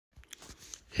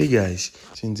Hey guys,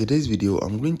 so in today's video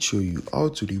I'm going to show you how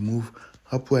to remove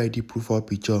Apple ID profile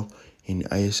picture in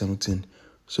iOS 17.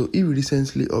 So if you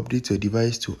recently update your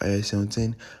device to iOS 17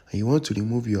 and you want to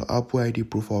remove your Apple ID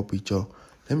profile picture,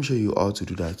 let me show you how to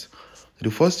do that. So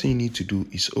the first thing you need to do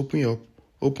is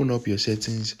open up your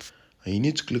settings, and you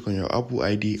need to click on your Apple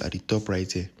ID at the top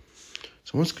right here.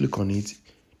 So once you click on it,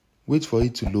 wait for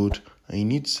it to load and you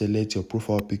need to select your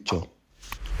profile picture.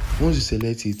 Once you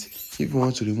select it, if you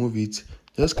want to remove it,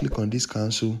 just click on this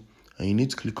cancel and you need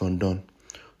to click on done.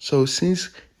 So since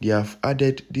they have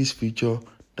added this feature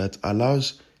that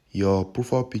allows your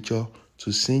profile picture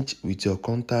to sync with your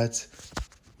contact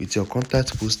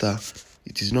poster,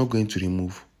 it is not going to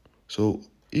remove. So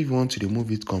if you want to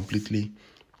remove it completely,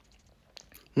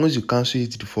 once you cancel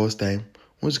it the first time,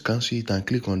 once you cancel it and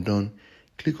click on done,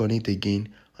 click on it again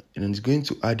and it's going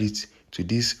to add it to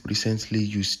this recently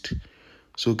used.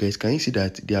 So guys, can you see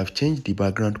that they have changed the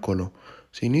background color?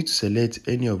 So you need to select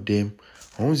any of them,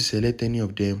 and once you select any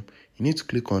of them, you need to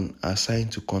click on assign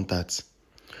to contacts.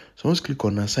 So once you click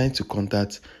on assign to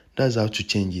contacts, that's how to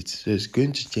change it. So it's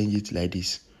going to change it like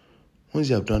this. Once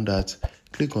you have done that,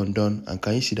 click on done, and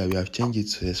can you see that we have changed it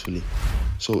successfully?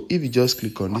 So if you just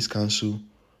click on this cancel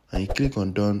and you click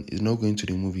on done, it's not going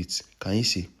to remove it. Can you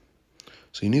see?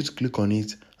 So you need to click on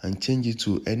it and change it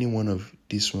to any one of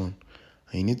this one,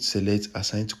 and you need to select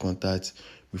assign to contact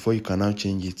before you can now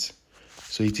change it.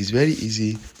 So it is very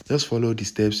easy. Just follow the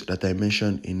steps that I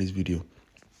mentioned in this video.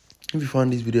 If you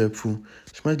found this video helpful,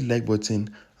 smash the like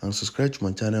button and subscribe to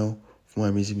my channel for more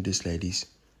amazing videos like this.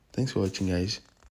 Thanks for watching, guys.